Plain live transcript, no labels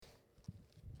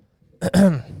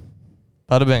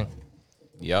Bada bing.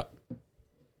 Yep.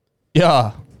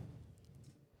 Yeah.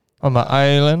 On my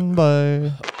island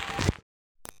by...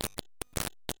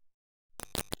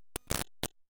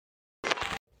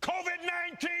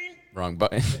 COVID-19. Wrong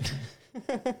button.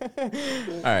 All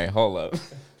right, hold up.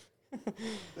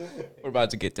 We're about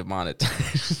to get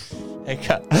demonetized.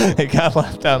 It got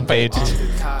left on page.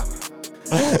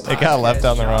 It got left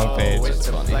on the wrong page. That's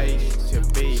funny.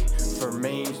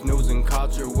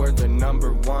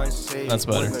 That's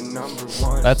better.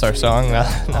 That's our song,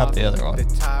 not the other one.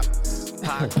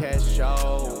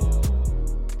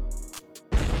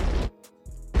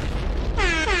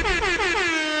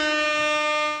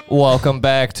 Welcome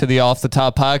back to the Off the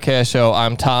Top Podcast Show.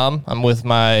 I'm Tom. I'm with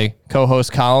my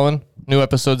co-host Colin. New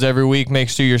episodes every week. Make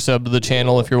sure you're subbed to the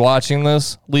channel if you're watching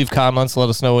this. Leave comments. Let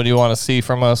us know what you want to see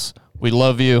from us. We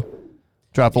love you.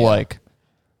 Drop a like.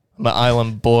 I'm an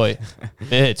island boy.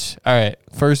 Bitch. All right.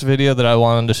 First video that I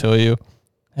wanted to show you.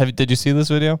 Did you see this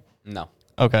video? No.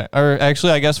 Okay. Or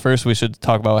actually, I guess first we should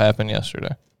talk about what happened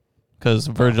yesterday. Because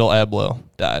Virgil Abloh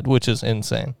died, which is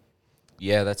insane.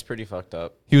 Yeah, that's pretty fucked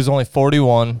up. He was only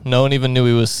 41. No one even knew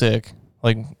he was sick.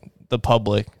 Like, the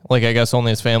public. Like, I guess only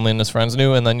his family and his friends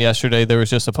knew. And then yesterday, there was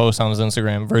just a post on his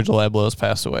Instagram, Virgil Abloh has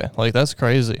passed away. Like, that's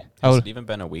crazy. Has it even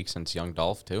been a week since Young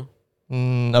Dolph, too?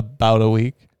 About a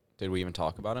week. Did we even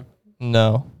talk about him?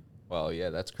 No. Well, yeah,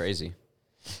 that's crazy.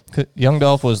 Young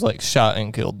Dolph was, like, shot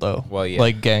and killed, though. Well, yeah.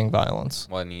 Like, gang violence.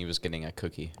 When he was getting a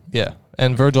cookie. Yeah.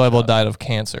 And Virgil Abloh died of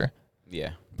cancer.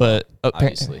 Yeah. But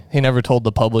obviously, he never told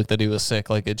the public that he was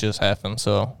sick. Like, it just happened.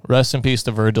 So rest in peace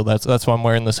to Virgil. That's why I'm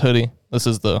wearing this hoodie. This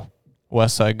is the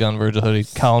West Side Gun Virgil hoodie.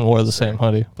 Colin wore the same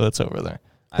hoodie, but it's over there.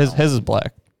 His is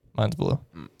black. Mine's blue.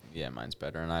 Yeah, mine's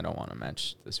better, and I don't want to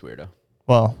match this weirdo.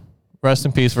 Well, rest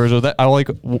in peace, Virgil. What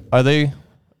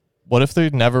if they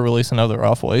never release another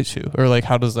Off-White shoe? Or, like,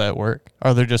 how does that work?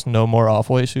 Are there just no more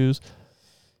Off-White shoes?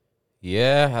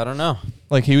 Yeah, I don't know.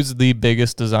 Like, he was the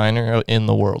biggest designer in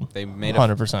the world. They made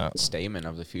 100% a statement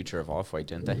of the future of Off-White,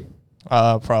 didn't they?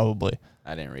 Probably.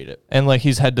 I didn't read it. And, like,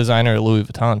 he's head designer at Louis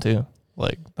Vuitton, too.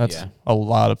 Like, that's a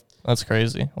lot of... That's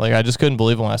crazy. Like, I just couldn't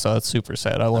believe it when I saw it. It's super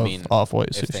sad. I love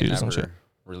Off-White shoes and shit. If they never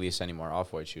release any more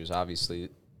Off-White shoes, obviously,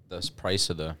 the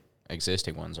price of the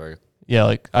existing ones are... Yeah,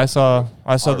 like, I saw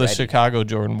already. the Chicago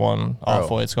Jordan 1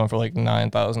 Off-White's going for, like,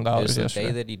 $9,000 yesterday. The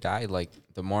day that he died, like,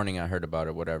 the morning I heard about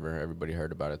it, whatever, everybody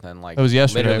heard about it. Then, like... It was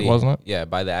yesterday, wasn't it? Yeah,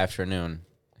 by the afternoon...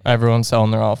 Everyone's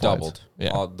selling their Off-Whites. Doubled. Yeah.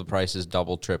 All the prices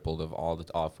doubled, tripled of all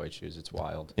the Off-White shoes. It's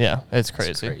wild. Yeah, it's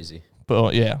crazy. It's crazy.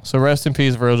 But, yeah. So, rest in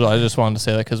peace, Virgil. I just wanted to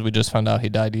say that because we just found out he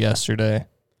died yesterday.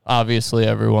 Obviously,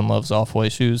 everyone loves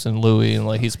Off-White shoes and Louis, and,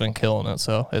 like, he's been killing it,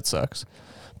 so it sucks.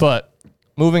 But...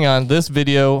 Moving on, this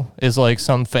video is like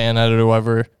some fan edit or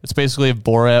whatever. It's basically if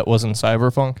Borat was in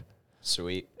Cyberpunk.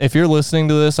 Sweet. If you're listening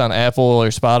to this on Apple or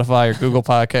Spotify or Google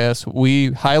Podcasts,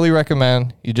 we highly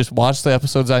recommend you just watch the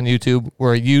episodes on YouTube.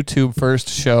 We're a YouTube first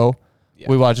show. Yeah.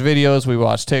 We watch videos, we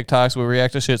watch TikToks, we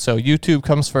react to shit. So YouTube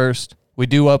comes first. We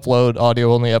do upload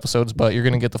audio only episodes, but you're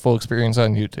going to get the full experience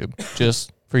on YouTube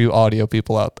just for you audio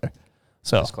people out there.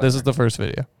 So this is the first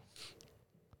video.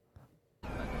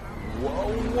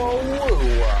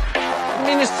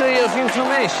 Ministry of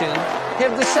Information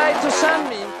have decided to send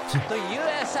me to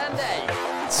USA.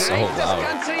 So greatest loud.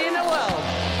 country in the world.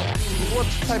 What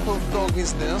type of dog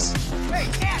is this? Hey,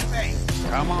 cat!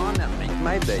 Come on and make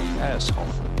my day, asshole.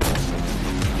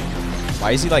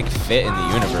 Why is he, like, fit in the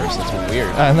universe? That's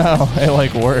weird. I know. It,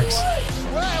 like, works.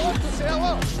 I want to say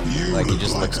hello. Like, he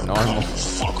just looks normal.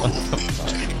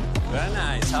 Very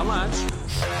nice. How much?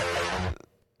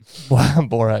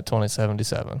 Borat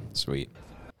 2077. Sweet.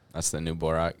 That's the new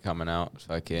Borat coming out.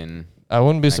 Fucking. I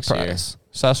wouldn't be next surprised.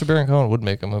 Sacha Baron Cohen would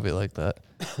make a movie like that.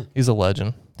 He's a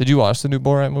legend. Did you watch the new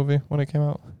Borat movie when it came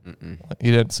out? Mm-mm.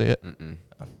 You didn't see it? Mm-mm.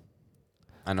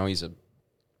 I know he's a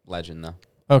legend, though.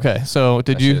 Okay, so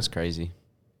did you... It's crazy.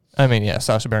 I mean, yeah,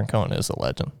 Sacha Baron Cohen is a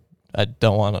legend. I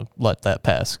don't want to let that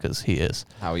pass because he is.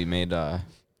 How he made,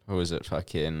 who was it?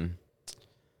 Fucking...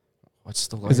 What's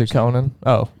the Is it Conan?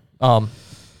 Oh.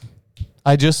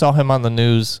 I just saw him on the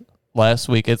news last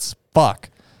week. It's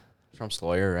Trump's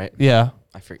lawyer, right? Yeah.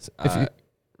 I forget.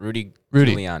 Rudy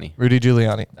Giuliani. Rudy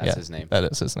Giuliani. That's his name. That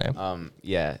is his name.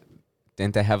 Yeah.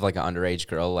 Didn't they have like an underage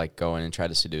girl like go in and try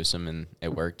to seduce him and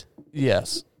it worked?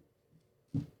 Yes.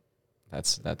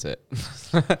 That's it.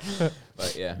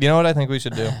 But yeah. You know what I think we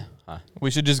should do? Huh. We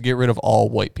should just get rid of all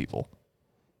white people.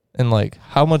 And like,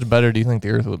 how much better do you think the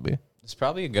earth would be? It's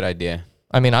probably a good idea.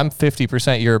 I mean, I'm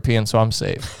 50% European, so I'm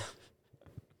safe.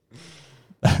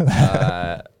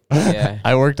 Yeah.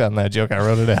 I worked on that joke. I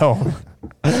wrote it at home.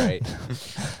 Right.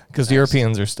 Because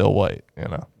Europeans are still white, you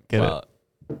know. Get Well,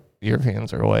 it?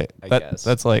 Europeans are white. I guess.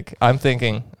 That's like I'm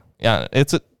thinking. Yeah,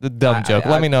 it's a dumb joke.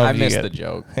 Let me know I if you missed get the it.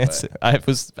 joke. It's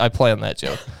but I planned that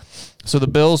joke. So the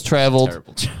Bills traveled.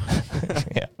 terrible joke.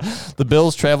 Yeah, the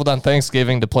Bills traveled on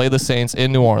Thanksgiving to play the Saints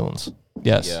in New Orleans.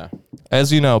 Yes. Yeah.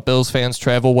 As you know, Bills fans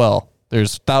travel well.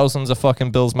 There's thousands of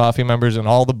fucking Bills Mafia members in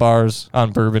all the bars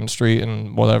on Bourbon Street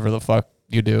and whatever the fuck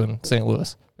you do in St.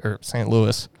 Louis or St.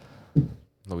 Louis,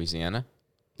 Louisiana.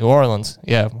 New Orleans.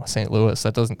 Yeah, St. Louis.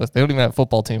 They don't even have a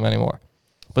football team anymore.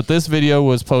 But this video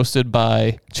was posted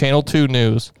by Channel 2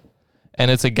 News, and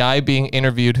it's a guy being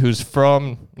interviewed who's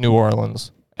from New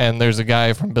Orleans, and there's a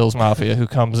guy from Bills Mafia who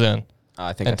comes in.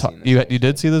 I think And I've seen this. you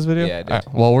did see this video? Yeah, I did. All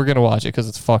right, well, we're gonna watch it because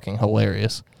it's fucking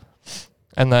hilarious.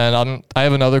 And then I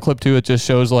have another clip too. It just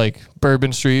shows like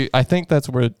Bourbon Street. I think that's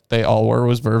where they all were,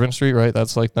 was Bourbon Street, right?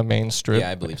 That's like the main strip. Yeah,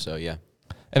 I believe so. Yeah.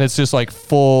 And it's just like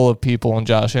full of people in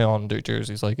Josh Allen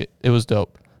jerseys. Like it was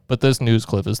dope. But this news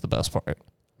clip is the best part.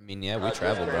 I mean, yeah, we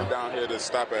traveled, bro. Down here to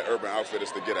stop at Urban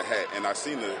Outfitters to get a hat, and I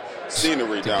seen the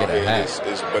scenery down get a here hat.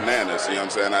 is bananas. You know what I'm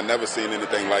saying? I never seen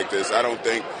anything like this. I don't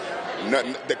think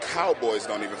nothing. The Cowboys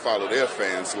don't even follow their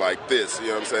fans like this. You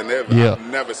know what I'm saying? Yeah. I've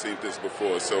never seen this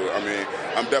before. So I mean,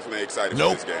 I'm definitely excited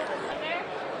for this game.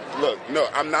 Look, no,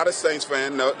 I'm not a Saints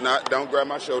fan. No, don't grab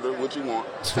my shoulder. What you want?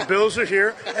 The Bills are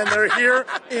here, and they're here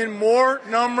in more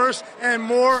numbers and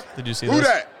more. Did you see Who this?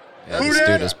 that? Yeah, Who this dat?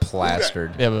 dude is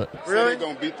plastered. Yeah, but Really? They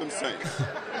gonna beat them Saints?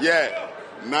 Yeah,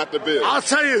 not the Bills. I'll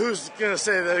tell you who's going to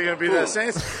say they're going to be Who? the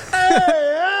Saints. Hey,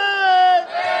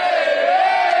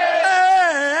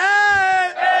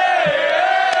 hey,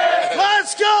 hey,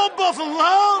 let's go, Buffalo!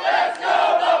 Let's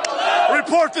go, Buffalo!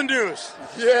 Report the news.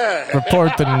 Yeah.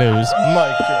 report the news.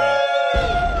 Mic drop.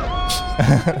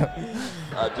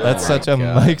 That's such a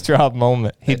God. mic drop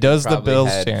moment. He does the Probably Bills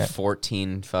had chant.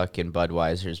 14 fucking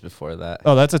Budweisers before that.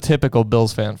 Oh, that's a typical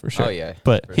Bills fan for sure. Oh, yeah,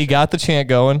 But for he sure. got the chant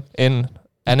going in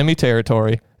enemy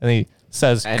territory, and he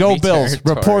says, Enemy "Go Bills!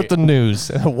 territory. Report the news!"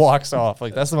 and walks off.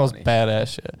 Like that's the most funny. badass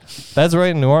shit. That's right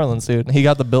in New Orleans, dude. He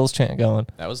got the Bills chant going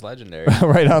That was legendary.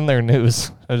 right on their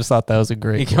news. I just thought that was a He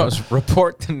great. clip. goes,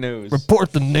 report the news.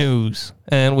 Report the news,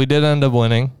 and we did end up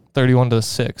winning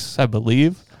 31-6, I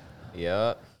believe.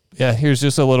 Yeah. Yeah, here's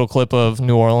just a little clip of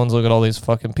New Orleans. Look at all these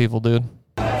fucking people, dude.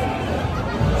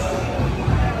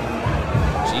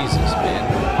 Jesus,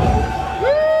 man.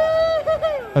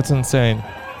 That's insane.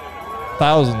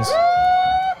 Thousands.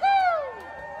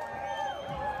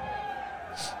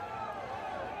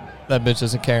 That bitch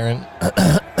is a Karen.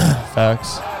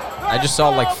 Facts. I just saw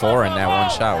like 4 in that one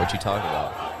shot. What you talking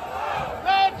about?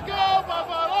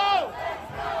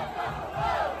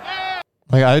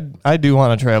 Like I do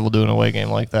want to travel to an away game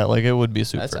like that. Like it would be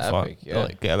super That's fun. epic, yeah.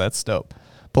 Like yeah, that's dope.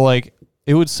 But like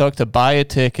it would suck to buy a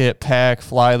ticket, pack,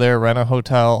 fly there, rent a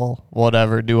hotel,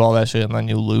 whatever, do all that shit, and then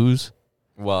you lose.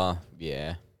 Well,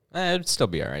 yeah. It'd still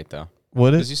be all right, though.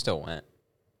 Would Because it? you still went.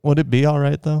 Would it be all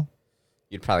right though?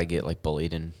 You'd probably get like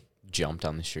bullied and jumped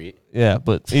on the street. Yeah,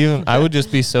 but even I would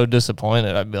just be so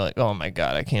disappointed. I'd be like, oh my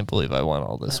god, I can't believe I went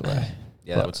all this way.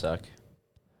 Yeah, But- that would suck.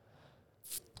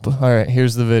 But, all right,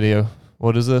 here's the video.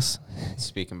 What is this?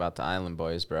 Speaking about the Island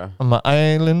Boys, bro. I'm an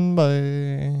island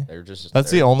boy. They're just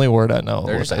That's the they're- only word I know.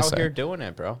 They're What just they out say. here doing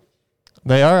it, bro.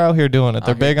 They are out here doing it.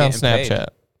 They're Out here big on getting paid. Snapchat.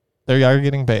 They are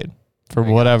getting paid for They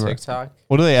got whatever. TikTok.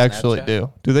 What do they actually Snapchat.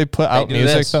 do? Do they put out do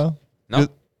music this. though? No,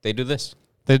 Do- they do this.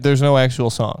 There's no actual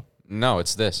song. No,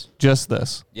 it's this. Just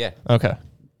this. Yeah. Okay.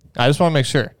 I just want to make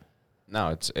sure.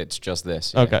 No, it's just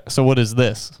this. Yeah. Okay. So what is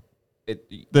this? This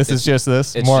is it's- just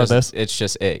this. it's More just, of this. It's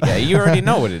just it. Yeah, you already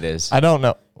know what it is. I don't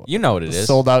know. You know what it is.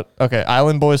 Sold out. Okay.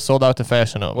 Island Boys sold out to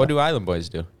Fashion Nova. What do Island Boys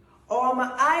do? Oh, I'm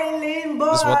an island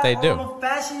boy. This is what they do. I'm a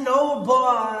Fashion Nova boy.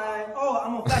 Oh,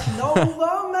 I'm a Fashion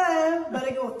Nova man.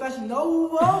 Better go with Fashion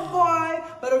Nova boy.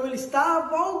 Better really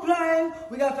stop on playing.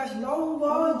 We got Fashion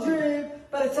Nova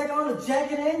drip. Better take on the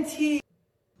jacket and tee.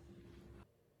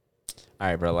 All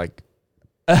right, bro. Like,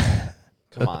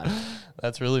 come on.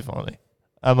 That's really funny.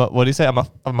 What do you say? I'm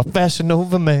a Fashion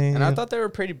Nova man. And I thought they were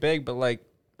pretty big, but like,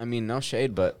 I mean, no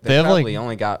shade, but They they have, like- probably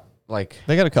only got like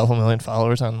they got a couple million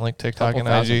followers on like TikTok and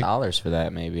IG. $2,000 for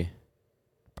that, maybe.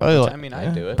 Probably Which, like, I mean,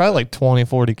 I'd do it, Probably but- like 20,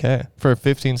 40K for a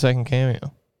 15-second cameo.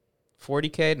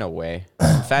 40K? No way.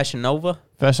 Fashion Nova?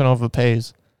 Fashion Nova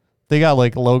pays. They got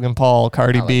like Logan Paul,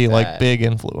 Cardi I like B, like that. big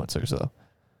influencers though.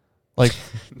 Like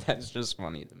That's just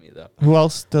funny to me, though. who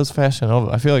else does Fashion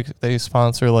Nova? I feel like they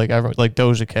sponsor like like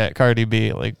Doja Cat, Cardi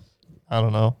B, like I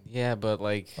don't know, Yeah, but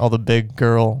like, all the big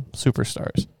girl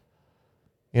superstars.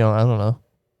 You know, I don't know.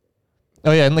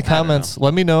 Oh yeah, in the I don't comments,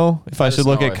 let me know if I Let should us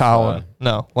look know at if, Colin.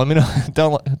 No, let me know.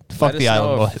 Don't fuck let the us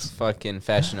Island know if Boys. fucking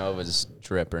Fashion Nova's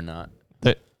drip or not.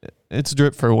 it's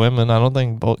drip for women. I don't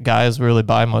think guys really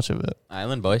buy much of it.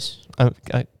 Island boys.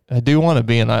 I do want to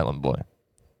be an island boy.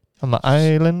 I'm an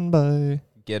island boy.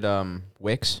 Get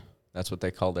Wicks. That's what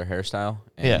they call their hairstyle.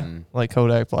 Yeah, And like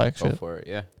Kodak Black go shit. for it.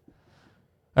 Yeah.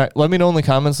 All right, let me know in the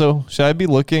comments though. Should I be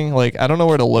looking like I don't know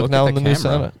where to look Look now at in the the new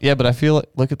camera. setup? Yeah, but I feel like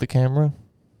look at the camera.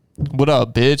 What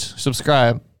up, bitch?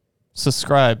 Subscribe,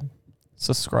 subscribe.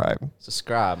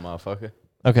 Motherfucker.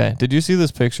 Okay, did you see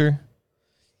this picture?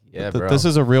 Yeah, bro. This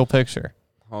is a real picture.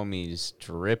 Homie's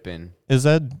dripping. Is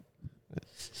that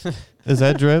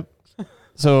drip?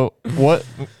 So what?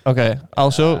 Okay,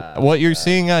 I'll show what you're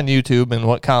seeing on YouTube and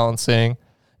what Colin's saying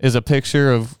is a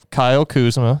picture of Kyle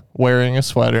Kuzma wearing a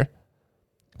sweater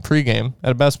pregame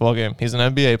at a basketball game. He's an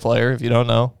NBA player, if you don't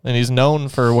know, and he's known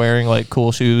for wearing like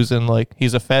cool shoes and like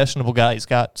he's a fashionable guy. He's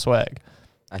got swag.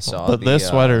 I saw. But this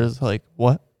sweater is like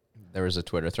what? There was a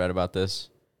Twitter thread about this.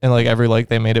 And like every like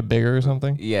they made it bigger or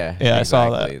something. Yeah. Yeah, exactly. I saw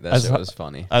that. That shit was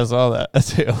funny. I saw that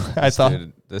too. I thought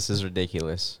Dude, this is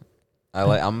ridiculous.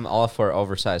 I'm all for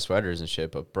oversized sweaters and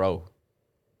shit, but bro,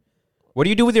 what do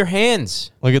you do with your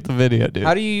hands? look at the video, dude.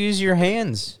 How do you use your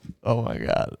hands? Oh my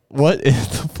god. What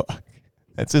is the fuck?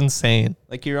 That's insane.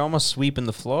 Like you're almost sweeping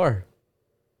the floor.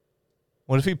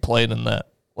 What if he played in that?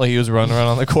 Like he was running around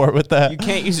on the court with that? You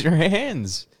can't use your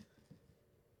hands.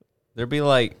 There'd be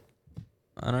like,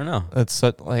 I don't know. It's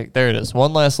such, like there it is.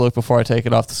 One last look before I take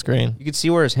it off the screen. You can see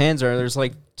where his hands are. There's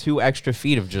like 2 extra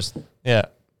feet of just. Yeah.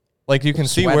 Like you can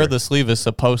see where Sweater. the sleeve is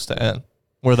supposed to end.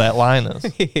 Where that line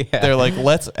is. Yeah. They're like,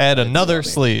 let's add another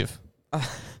funny. sleeve.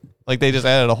 Like they just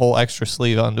added a whole extra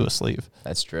sleeve onto a sleeve.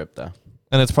 That's drip though.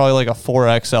 And it's probably like a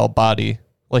 4XL body.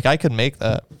 Like I could make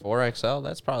that. 4XL.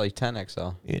 That's probably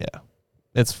 10XL. Yeah.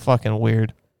 It's fucking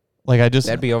weird. Like I just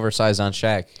That'd be oversized on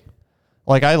Shaq.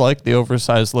 like I like the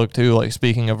oversized look too. Like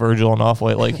speaking of Virgil and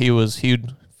Off-White, like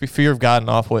he'd Fear of God and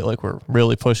Off-White like we're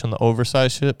really pushing the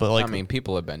oversized shit, but like I mean,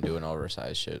 people have been doing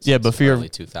oversized shit. Yeah, since but the Fear of- early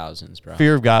 2000s, bro.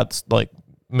 Fear of God's like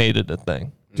made it a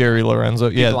thing. Jerry Lorenzo,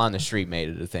 People yeah. on the street made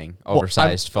it a thing. Well,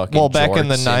 Oversized fucking. Well, back in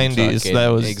the jorts and 90s, fucking- that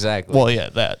was exactly. Well,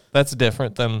 yeah, that's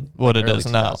different than what it Early is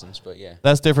now. 2000s, but yeah,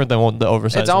 That's different than what the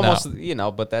oversized. it's almost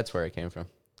now. but that's where it came from.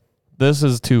 This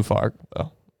is too far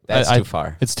though. That's too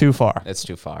far. It's too far. That's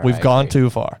too far. We've I gone agree. too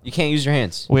far. You can't use your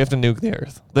hands. We have to nuke the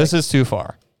earth. This is too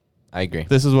far. I agree.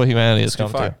 This is what humanity has It's too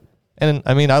come far. to. And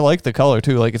I mean, I like the color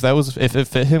too. Like if it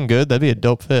fit him good, that'd be a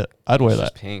dope fit. I'd wear It's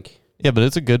that. just pink. Yeah, but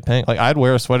it's a good pink. Like I'd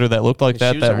wear a sweater that looked like His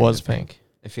that. shoes That aren't was as pink.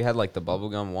 If you had like the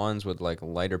bubblegum ones with like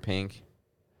lighter pink,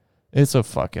 It's a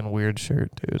fucking weird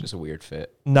shirt, dude. just a weird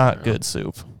fit. Not good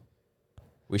soup.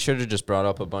 We should have just brought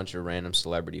up a bunch of random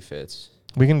celebrity fits.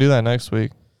 We can do that next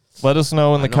week. Let us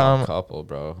know in I the know a comments. couple,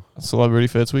 bro. Celebrity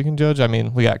fits we can judge. I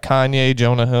mean, we got Kanye,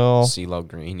 Jonah Hill, CeeLo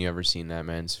Green. You ever seen that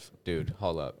man's dude?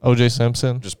 Hold up. OJ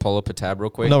Simpson. Just pull up a tab real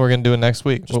quick. No, we're gonna do it next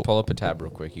week. Just pull up a tab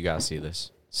real quick. You gotta see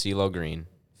this. CeeLo Green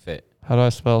fit. How do I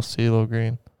spell CeeLo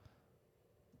Green?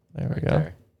 There we Right go.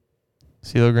 there.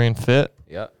 CeeLo Green fit.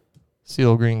 Yep.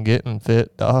 CeeLo Green getting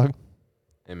fit, dog.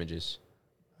 Images.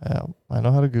 I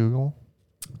know how to Google.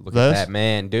 Look This? at that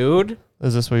man, dude.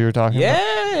 Is this what you were talking about?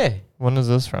 Yeah. When is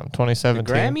this from? The 2017.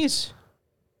 Grammys.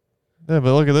 Yeah,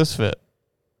 but look at this fit.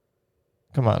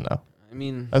 Come on now. I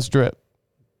mean, That's drip.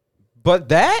 but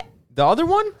the other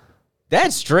one,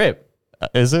 that's drip.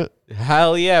 Is it?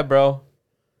 Hell yeah, bro.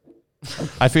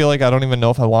 I feel like I don't even know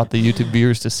if I want the YouTube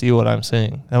viewers to see what I'm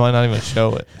seeing. I might not even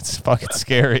show it. It's fucking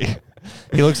scary.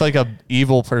 He looks like a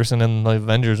evil person in the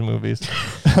Avengers movies.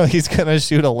 He's gonna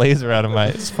shoot a laser out of my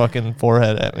fucking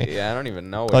forehead at me. Yeah, I don't even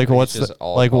know. Like He's what's just the,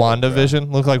 all like gold, bro.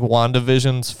 WandaVision? Look like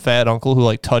WandaVision's fat uncle who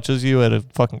like touches you at a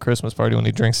fucking Christmas party when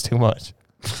he drinks too much.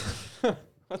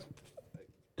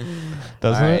 Doesn't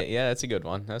All right, it? yeah, that's a good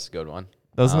one. That's a good one.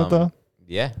 Doesn't it though?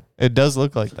 Yeah, It does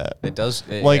look like that. it does.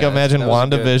 Like yeah, imagine that was a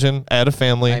good- WandaVision at a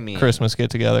family I mean- Christmas get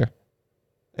together.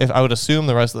 If I would assume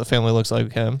the rest of the family looks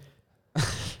like him.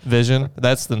 Vision,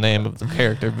 that's the name of the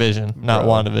character, Vision, not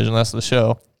Bro. WandaVision. That's the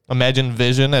show. Imagine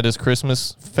Vision at his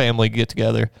Christmas family get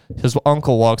together. His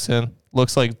uncle walks in,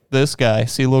 looks like this guy,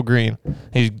 CeeLo Green.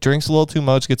 He drinks a little too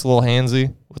much, gets a little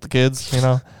handsy with the kids, you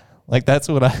know? Like that's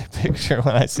what I picture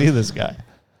when I see this guy.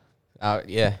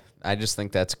 Yeah, I just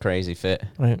think that's a crazy fit.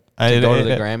 Right. To go to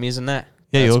the Grammys and that.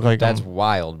 Yeah, you That's- look like that's him.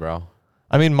 wild, bro.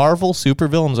 I mean, Marvel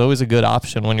supervillain's always a good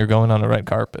option when you're going on a red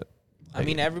carpet. I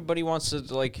mean, everybody wants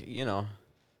to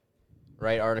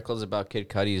write articles about Kid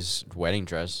Cudi's wedding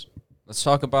dress. Let's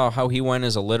talk about how he went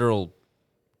as a literal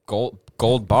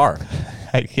gold bar.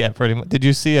 Yeah, pretty much. Did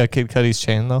you see Kid Cudi's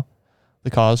chain though? The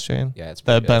Cause chain? Yeah, it's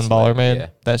that Ben it's Baller lit, made. Yeah,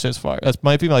 That shit's fire. That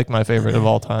might be like my favorite of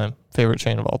all time. Favorite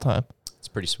chain of all time. it's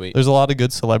pretty sweet. There's a lot of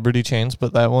good celebrity chains,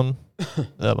 but that one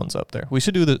That one's up there. We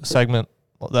should do that segment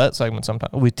sometime.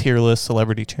 We tier list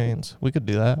celebrity chains. We could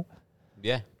do that.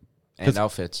 Yeah. And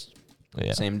outfits.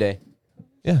 Yeah. Same day.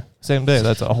 Yeah, same day.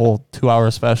 That's a whole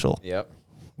 2-hour special. Yep.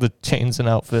 The chains and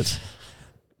outfits.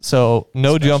 So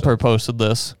No Jumper posted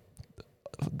this.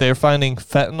 They're finding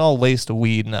fentanyl laced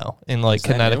weed now in like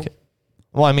Connecticut.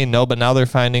 Well, I mean, no, but now they're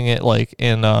finding it like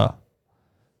in I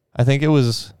think it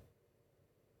was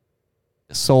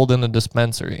sold in a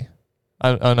dispensary.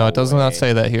 Oh no, it does not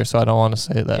say that here, so I don't want to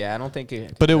say that. Yeah, I don't think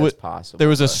but it was possible. There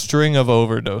was a string of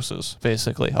overdoses,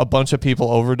 basically. A bunch of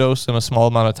people overdosed in a small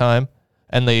amount of time,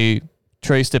 and they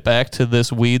traced it back to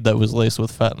this weed that was laced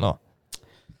with fentanyl.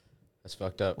 That's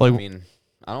fucked up. Like, I mean,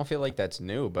 I don't feel like that's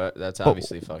new, but that's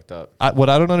obviously fucked up. What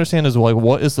I don't understand is, like,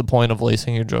 what is the point of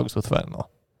lacing your drugs with fentanyl?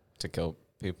 To kill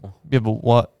people. Yeah, but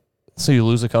what? So you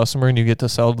lose a customer and you get to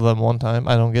sell to them one time?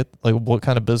 I don't get, like, what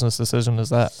kind of business decision is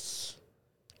that?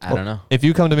 I don't know. If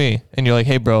you come to me and you're like,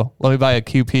 hey, bro, let me buy a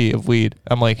QP of weed.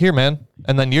 I'm like, here, man.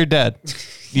 And then you're dead.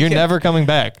 You're never coming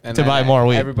back to buy more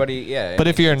weed. Everybody, yeah. But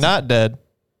if you're not dead,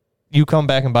 you come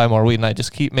back and buy more weed, and I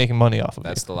just keep making money off of it.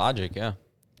 That's the logic, yeah.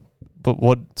 But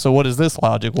what? So what is this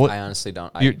logic? What? I honestly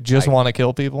don't. You just want to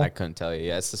kill people? I couldn't tell you.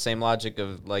 Yeah, it's the same logic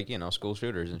of, like, you know, school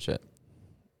shooters and shit.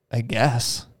 I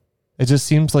guess. It just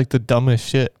seems like the dumbest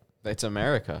shit. It's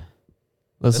America.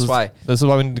 This is why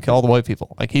we need to kill all the white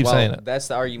people. I keep saying it. That's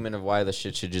the argument of why the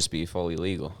shit should just be fully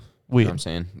legal. Weed. You know what I'm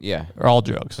saying? Yeah. Or all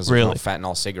drugs. Because Really. there's no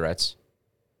fentanyl cigarettes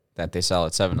that they sell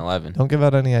at 7-Eleven. Don't give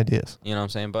out any ideas. You know what I'm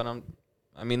saying? But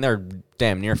I mean, they're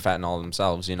damn near fentanyl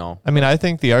themselves, you know. I mean, I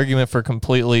think the argument for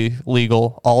completely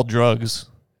legal all drugs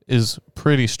is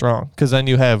pretty strong, because then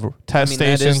you have test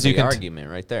stations. That is you the can argument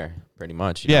right there, pretty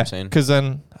much. You know what I'm saying? Because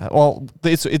then, well,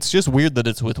 it's just weird that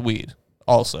it's with weed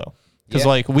also. Because,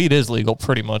 like, weed is legal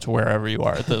pretty much wherever you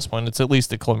are at this point. It's at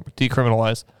least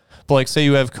decriminalized. But, like, say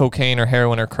you have cocaine or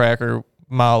heroin or crack or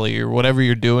Molly or whatever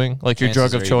you're doing, like your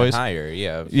drug of choice. Higher,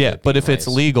 yeah. Yeah, but if it's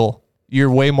legal, you're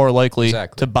way more likely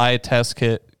to buy a test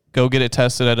kit, go get it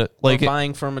tested at it. Like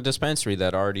buying from a dispensary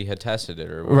that already had tested it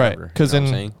or whatever. Right, because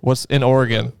what's in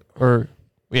Oregon or,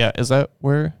 is that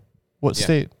where? What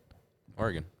state?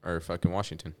 Oregon or fucking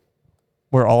Washington.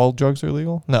 Where all drugs are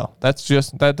legal? No, that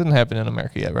didn't happen in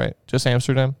America yet, right? Just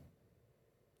Amsterdam?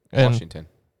 And Washington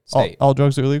State. All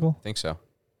drugs are legal? I think so.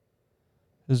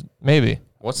 Maybe.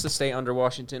 What's the state under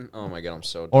Washington? Oh my God, I'm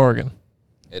so dumb. Oregon.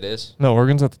 It is? No,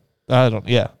 Oregon's it is. I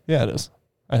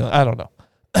don't know.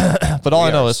 But all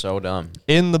I know is so dumb.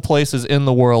 In the places in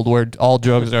the world where all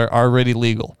drugs are already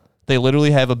legal, they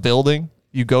literally have a building.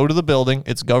 You go to the building.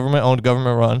 It's government owned,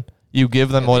 government run. You give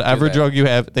them whatever drug you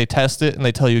have. They test it and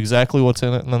they tell you exactly what's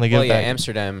in it, and then they give it back.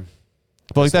 Amsterdam.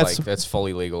 But that's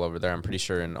fully legal over there. I'm pretty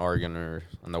sure in Oregon or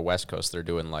on the West Coast they're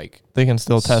doing they can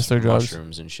still test their drugs,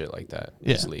 mushrooms and shit like that.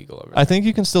 Yeah. It's legal over there. I think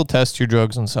you can still test your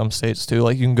drugs in some states too.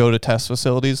 Like you can go to test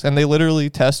facilities and they literally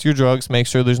test your drugs, make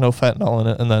sure there's no fentanyl in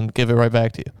it, and then give it right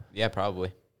back to you. Yeah,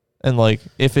 probably. And like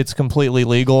if it's completely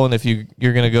legal and if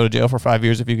you're gonna go to jail for 5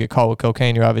 years if you get caught with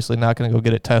cocaine, you're obviously not gonna go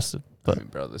get it tested. But I mean,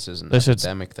 bro, this is an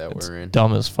epidemic that we're in.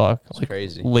 Dumb as fuck. It's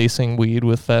crazy. Lacing weed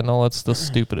with fentanyl, that's the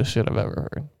stupidest shit I've ever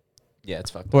heard. Yeah,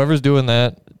 it's fucked up. Whoever's doing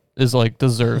that is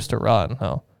deserves to rot in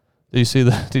hell. Did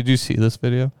you see this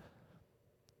video?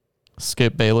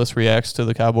 Skip Bayless reacts to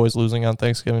the Cowboys losing on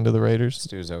Thanksgiving to the Raiders. This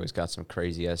dude's always got some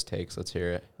crazy ass takes. Let's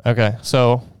hear it. Okay,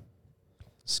 so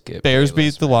Skip Bears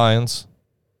Bayless, beat the Lions.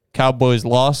 Cowboys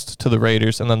lost to the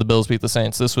Raiders, and then the Bills beat the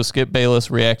Saints. This was Skip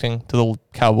Bayless reacting to the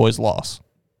Cowboys' loss.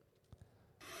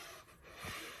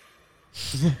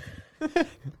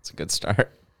 It's a good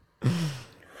start.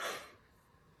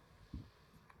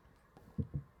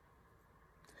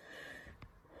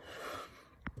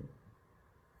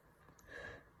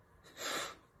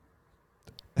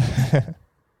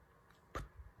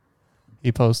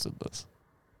 He posted this.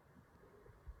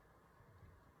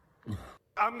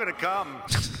 I'm gonna come.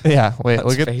 Yeah, wait,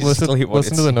 That's listen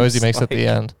to the noise he makes at the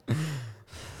end.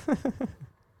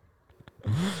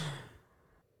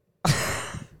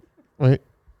 Wait.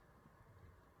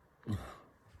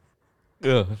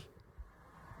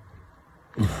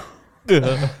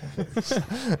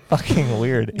 Fucking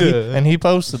weird. He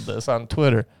posted this on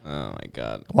Twitter. Oh my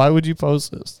God. Why would you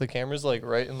post this? The camera's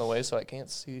right in the way, so I can't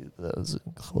see those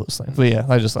close things. But yeah,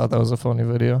 I just thought that was a funny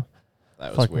video.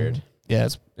 That was weird. Yeah,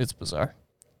 it's bizarre.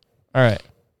 All right.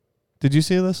 Did you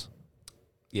see this?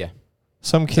 Yeah.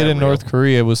 Some kid in North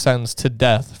Korea was sentenced to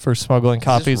death for smuggling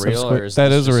copies of Squid.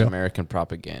 That is real. American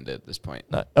propaganda at this point.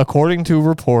 According to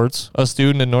reports, a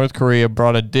student in North Korea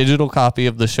brought a digital copy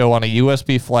of the show on a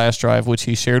USB flash drive, which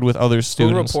he shared with other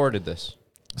students. Who reported this?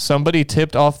 Somebody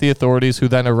tipped off the authorities, who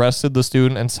then arrested the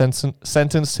student and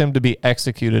sentenced him to be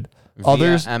executed. Via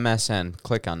MSN.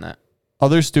 Click on that.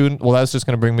 Other student. Well, that's just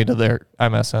going to bring me to their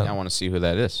MSN. I want to see who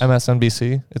that is.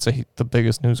 MSNBC. It's the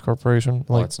biggest news corporation.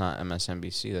 Well, it's not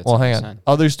MSNBC. That's well, MSN. hang on.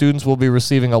 Other students will be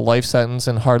receiving a life sentence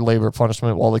and hard labor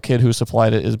punishment, while the kid who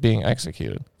supplied it is being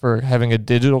executed for having a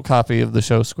digital copy of the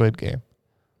show Squid Game.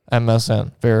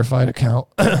 MSN. Verified account.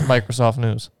 Microsoft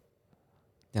News.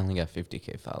 They only got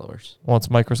 50K followers. Well, it's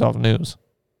Microsoft News.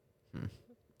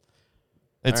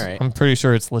 It's. All right. I'm pretty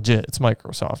sure it's legit. It's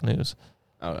Microsoft News.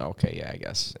 Oh, okay. Yeah, I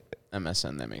guess.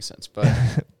 MSN, that makes sense. But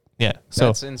yeah. So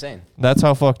that's insane. That's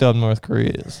how fucked up North Korea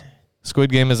is.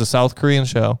 Squid Game is a South Korean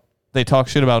show. They talk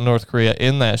shit about North Korea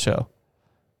in that show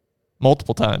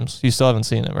multiple times. You still haven't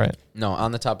seen it, right? No,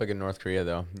 on the topic of North Korea,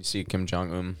 though, you see Kim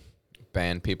Jong-un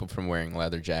ban people from wearing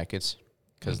leather jackets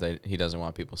because he doesn't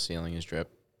want people stealing his drip.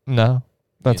 No.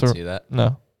 You didn't see that?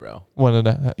 No. Bro. When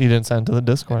did you didn't send it to the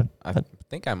Discord? I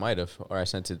think I might have, or I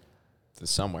sent it to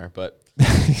somewhere, but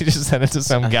you just sent it to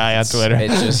some guy on Twitter.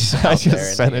 It's just I out there just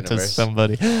in sent the it to universe.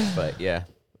 somebody. But yeah,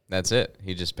 that's it.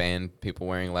 He just banned people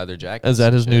wearing leather jackets. Is that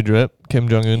and his shit. new drip? Kim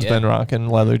Jong Un's Yeah. been rocking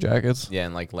leather jackets. Yeah,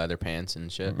 and like leather pants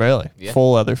and shit. Really? Yeah.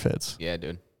 Full leather fits. Yeah,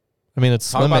 dude. I mean,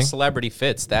 it's Talk about slimming. celebrity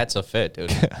fits. That's a fit,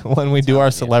 dude. When we do our telling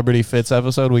you. celebrity fits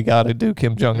episode, we got to do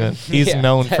Kim Jong Un. He's Yeah,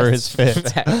 known for his that's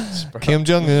fits. facts, bro. Kim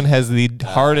Jong Un has the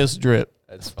hardest drip.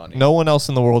 That's funny. No one else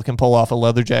in the world can pull off a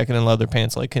leather jacket and leather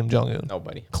pants like Kim Jong Un.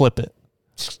 Nobody. Clip it.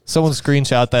 Someone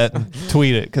screenshot that and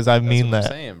tweet it, because I mean That's what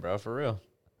that. I'm saying, bro, for real.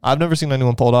 I've never seen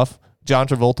anyone pull it off. John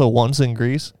Travolta once in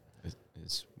Greece,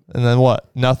 Is and then what?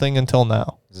 Nothing until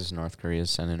now. this North Korea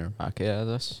sending a rocket at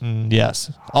us?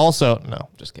 Yes. Also, no,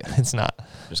 Just kidding. it's not.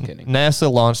 Just kidding. NASA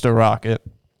launched a rocket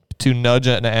to nudge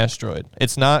at an asteroid.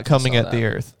 It's not coming saw at the that.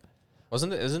 Earth.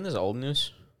 Isn't this old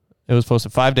news? It was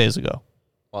posted 5 days ago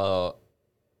Well,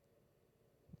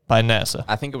 by NASA.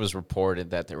 I think it was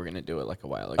reported that they were going to do it like a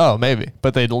while ago. Oh, maybe,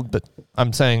 but but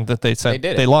I'm saying that they sent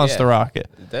did they it, launched yeah. the rocket.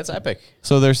 That's epic.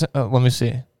 So there's let me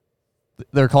see.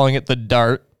 They're calling it the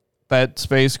DART. That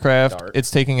spacecraft. DART.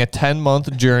 It's taking a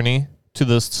 10-month journey to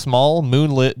the small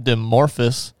moonlit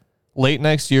Dimorphos. Late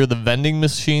next year, the vending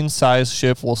machine-sized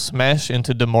ship will smash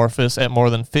into Dimorphos at more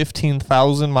than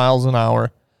 15,000 miles an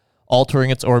hour,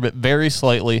 altering its orbit very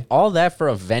slightly. All that for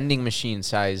a vending machine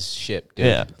size ship, dude.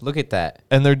 Yeah. Look at that.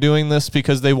 And they're doing this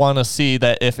because they want to see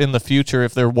that if in the future,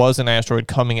 if there was an asteroid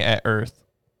coming at Earth,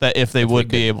 that if they If we would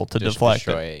be could able to just deflect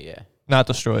destroy it. Yeah. Not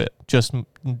destroy it, just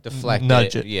Deflect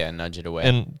nudge it. Yeah, nudge it away.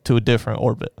 And to a different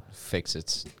orbit. Fix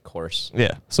its course.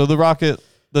 Yeah. So the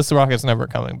rocket's never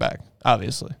coming back,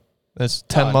 obviously. It's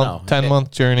 10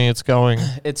 month journey. It's going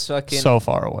It's fucking so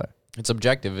far away. its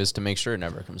objective is to make sure it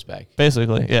never comes back.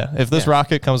 Basically, yeah. If this Yeah.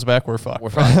 rocket comes back, we're fucked.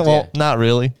 We're fucked, well, yeah. not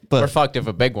really, but We're fucked if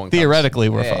a big one comes. theoretically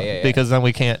we're Yeah, fucked yeah, yeah. because then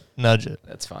we can't nudge it.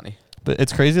 That's funny. But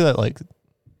it's crazy that like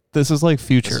this is like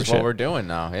future This is shit. what we're doing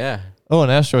now, yeah. Oh, an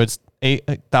asteroid's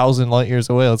 8,000 light years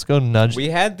away. Let's go nudge. We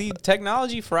had the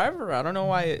technology forever. I don't know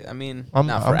why. I mean, I'm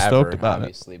not forever, stoked about it.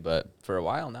 obviously, but for a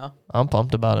while now. I'm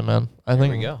pumped about it, man. I Here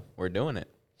think. we go. We're doing it.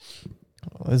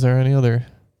 Is there any other?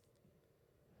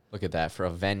 Look at that for a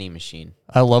vending machine.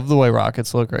 I love the way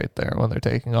rockets look right there when they're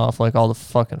taking off, like all the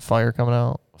fucking fire coming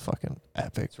out. Fucking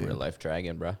epic, It's a dude. real life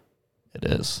dragon, bro. It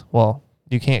is. Well,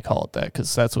 you can't call it that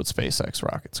because that's what SpaceX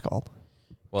rocket's called.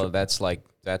 Well, that's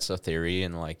a theory,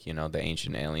 and like the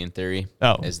ancient alien theory.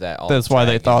 Oh, is that all? that's the why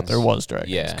they thought there dragons- was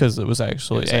dragons. Yeah, because it was it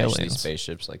actually was aliens. actually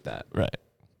spaceships like that. Right.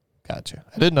 Gotcha.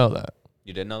 I didn't know that.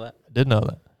 You didn't know that? I did know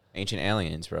that. Ancient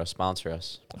aliens, bro, sponsor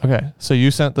us. Okay, so you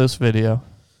sent this video.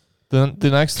 The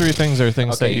next three things are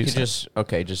things Okay, that you you could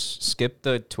sent. just skip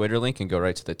the Twitter link and go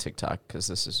right to the TikTok because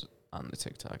this is on the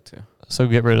TikTok too. So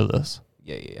get rid of this.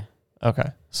 Yeah. Okay.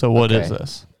 So what is Okay.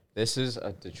 this? This is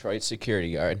a Detroit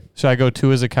security guard. Should I go to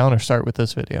his account or start with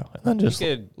this video and then You just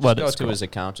could let go it to scroll? his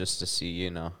account just to see,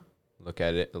 look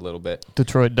at it a little bit.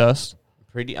 Detroit Dust?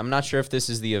 I'm not sure if this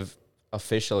is the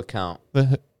official account.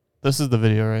 This is the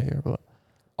video right here. But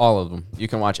All of them. You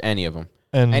can watch any of them.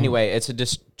 and Anyway, it's a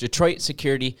Detroit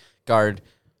security guard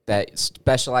that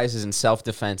specializes in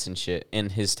self-defense and shit,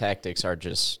 and his tactics are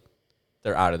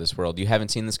they're out of this world. You haven't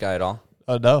seen this guy at all?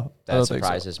 oh no, I That don't think so.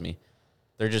 surprises me.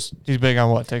 They're just, He's big on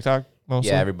what, TikTok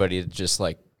mostly? yeah, everybody just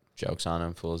like jokes on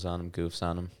him, fools on him, goofs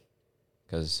on him,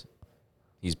 because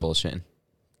he's bullshitting.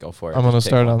 Go for it. I'm gonna Just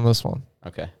pick start one. on this one.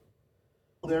 Okay.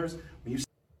 There's when you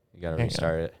You gotta Hang on.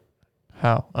 restart it.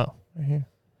 How? Oh, right here.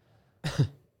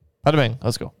 Bada bang.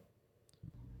 Let's go.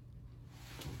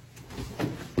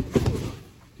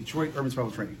 Detroit Urban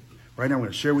Survival Training. Right now, I'm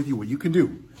going to share with you what you can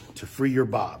do to free your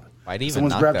bob. Why'd he even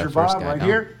Someone's knock grabbed that your first bob guy right down?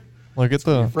 here. Look at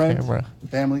the friends, camera.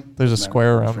 family. There's a doesn't matter square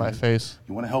who your around my friend is. face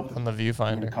You want to help them. on the You're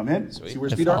going viewfinder. to come in, Sweet. see where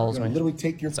It his feet are. You're follows going to me. literally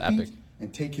take your It's feet epic.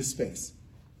 and take his space.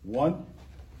 1,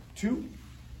 2,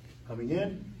 coming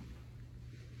in.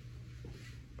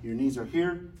 Your knees are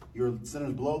here. Your center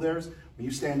is below theirs. When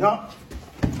you stand up,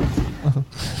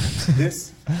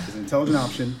 this is an intelligent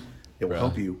option that will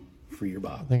help you free your I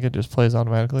bob. think it just plays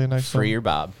automatically next Free time. your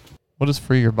bob. What does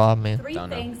free your bob mean? Three Don't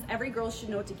know. things every girl should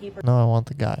know to keep her. No, I want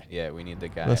the guy. Yeah, we need the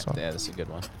guy. This one. Yeah, this is a good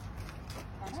one.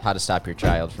 How to stop your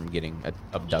child from getting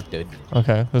abducted.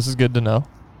 Okay, this is good to know.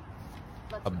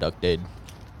 Abducted.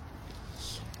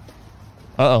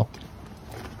 Uh-oh.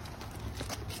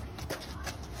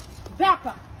 Back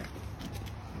up.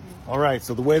 All right,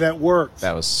 so the way that works.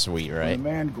 That was sweet, When right? the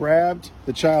man grabbed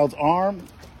the child's arm,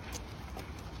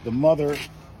 the mother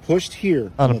pushed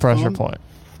here On a the pressure thumb, point,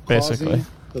 basically. causing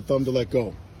the thumb to let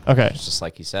go. Okay, It's just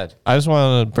like he said. I just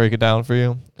wanted to break it down for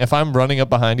you. If I'm running up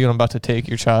behind you and I'm about to take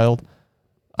your child,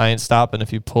 I ain't stopping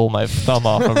if you pull my thumb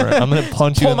off of her. I'm going to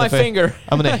punch you Pull in the my face. finger.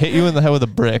 I'm going to hit you in the head with a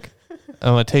brick.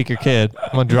 I'm going to take your kid.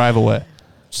 I'm going to drive away.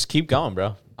 Just keep going,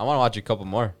 bro. I want to watch a couple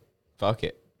more. Fuck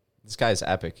it. This guy's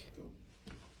epic.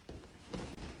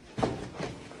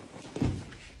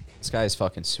 This guy is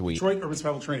fucking sweet. Detroit Urban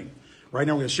Survival Training. Right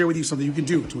now, we're going to share with you something you can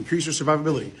do to increase your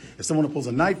survivability if someone pulls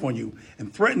a knife on you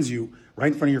and threatens you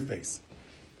right in front of your face.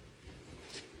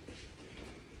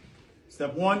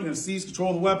 Step 1, you're going to seize control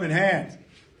of the weapon hand.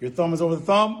 Your thumb is over the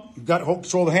thumb. You've got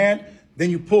control of the hand. Then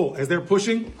you pull. As they're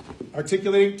pushing,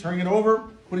 articulating, turning it over,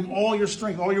 putting all your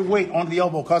strength, all your weight onto the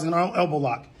elbow, causing an elbow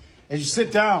lock. As you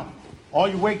sit down, all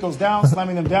your weight goes down,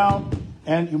 slamming them down,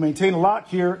 and you maintain a lock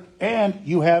here, and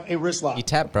you have a wrist lock. He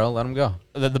tapped, bro. Let him go.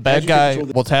 The bad you guy control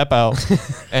the- will tap out,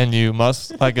 and you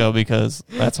must let go because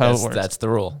that's how it works. That's the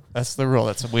rule. That's the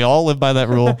rule. We all live by that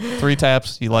rule. 3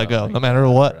 taps, you let go, no matter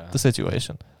what the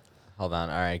situation. Hold on.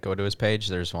 All right, go to his page.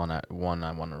 There's one I want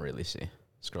to really see.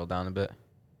 Scroll down a bit.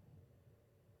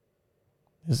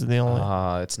 This is the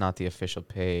only. It's not the official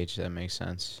page. That makes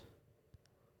sense.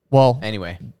 Well,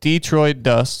 Anyway, Detroit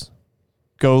Dust.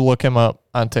 Go look him up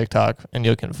on TikTok, and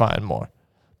you can find more.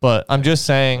 But I'm just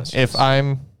saying, if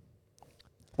I'm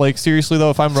like seriously though,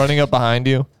 if I'm running up behind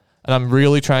you and I'm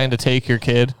really trying to take your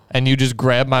kid, and you just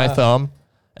grab my thumb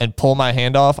and pull my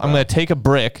hand off, I'm gonna take a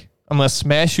brick. I'm going to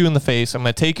smash you in the face. I'm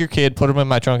going to take your kid, put him in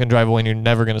my trunk, and drive away, and you're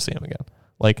never going to see him again.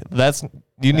 Like,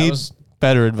 you need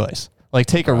better advice. Like,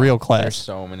 take a real there's class.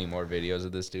 so many more videos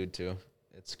of this dude, too.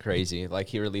 It's crazy. Like,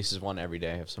 he releases one every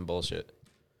day of some bullshit.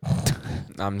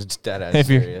 I'm just dead ass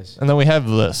serious. And then we have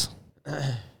this.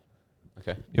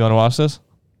 Okay. You want to watch this?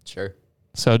 Sure.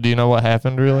 So, do you know what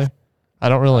happened, really? I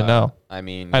don't really know. I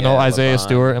mean, I know yeah, Isaiah LeBron-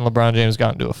 Stewart and LeBron James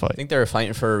got into a fight. I think they were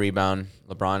fighting for a rebound.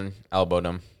 LeBron elbowed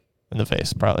him In the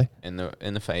face, probably. in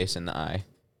the face, in the eye,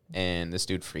 and this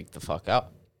dude freaked the fuck out.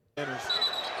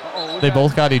 They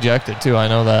both got ejected, too. I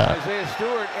know that. Isaiah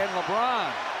Stewart and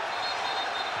LeBron.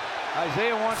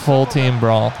 Isaiah wants Full some of team it.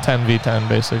 brawl. 10v10,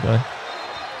 basically.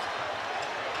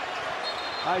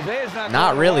 Isaiah's not Not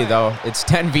going really away. though. It's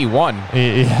 10v1.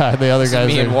 Yeah, the other This is guys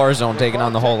me in are- Warzone taking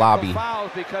on the whole lobby.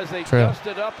 Fouls because they True.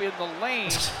 dusted up in the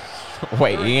lane.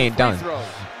 Wait, during he the ain't free done. throws.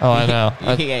 Oh, I know.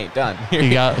 He ain't done. He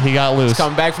got loose. He's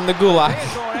coming back from the gulag.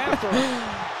 Isaiah's going after him.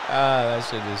 That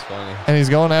shit is funny. And he's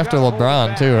going after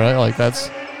LeBron, too, right? Like, that's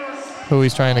who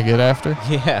he's trying to get after.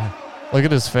 Yeah. Look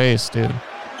at his face, dude.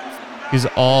 He's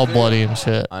all bloody and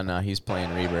shit. I know, he's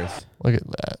playing Rebirth. Look at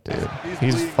that, dude.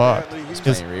 He's fucked. He's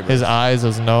His, playing Rebirth. his eyes,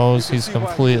 his nose, he's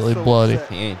completely bloody.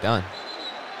 He ain't done.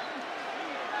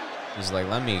 He's like,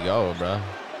 let me go, bro.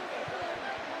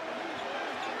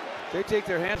 They take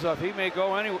their hands off. He may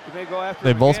go anyway. He may go after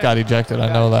They him both again. got ejected. I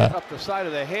know Got hit that. Up the side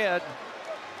of the head.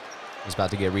 He's about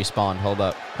to get respawned. Hold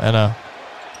up. I know.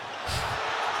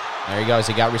 There he goes.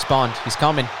 He got respawned. He's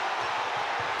coming.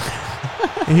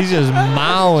 He's just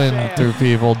mowing through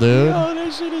people, dude. Oh,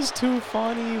 that shit is too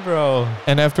funny, bro.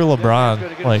 And after He's going to LeBron,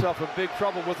 get like, himself in big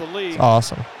trouble with the league. it's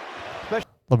awesome.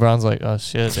 LeBron's like, oh,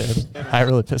 shit, dude. I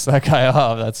really pissed that guy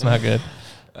off. That's not good.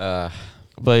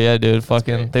 But, yeah, dude,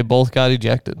 fucking, great. they both got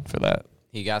ejected for that.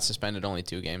 He got suspended only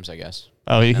 2 games, I guess.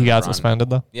 Oh, he And got LeBron- suspended,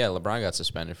 though? Yeah, LeBron got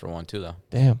suspended for 1 too, though.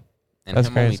 Damn. And That's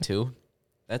him only crazy. 2?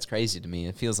 That's crazy to me.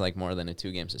 It feels like more than a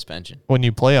 2-game suspension. When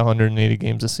you play 180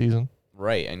 games a season,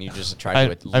 Right, and you just try I to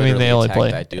literally mean, they only attack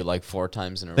play- that dude like 4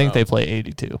 times in a row. I think they play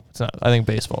 82. It's not. I think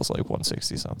baseball's like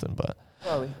 160 something. But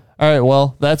all right,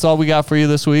 well, that's all we got for you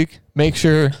this week. Make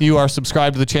sure you are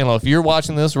subscribed to the channel. If you're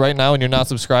watching this right now and you're not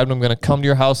subscribed, I'm going to come to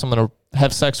your house. I'm going to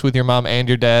have sex with your mom and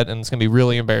your dad, and it's going to be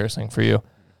really embarrassing for you.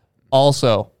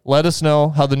 Also, let us know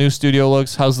how the new studio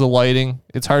looks. How's the lighting?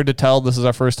 It's hard to tell. This is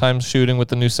our first time shooting with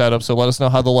the new setup, so let us know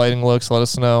how the lighting looks. Let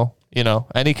us know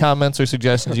any comments or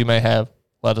suggestions you may have,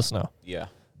 let us know. Yeah.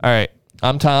 All right.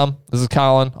 I'm Tom. This is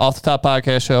Colin. Off the Top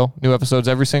Podcast Show. New episodes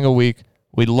every single week.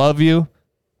 We love you.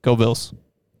 Go Bills.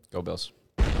 Go Bills.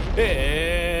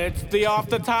 It's the Off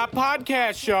the Top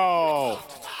Podcast Show.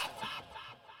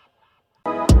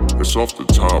 It's Off the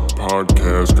Top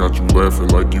Podcast, got you laughing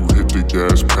like you hit the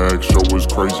gas pack. Show is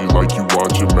crazy like you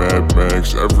watching Mad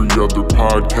Max. Every other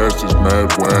podcast is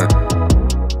mad whack.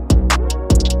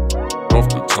 Off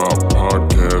the Top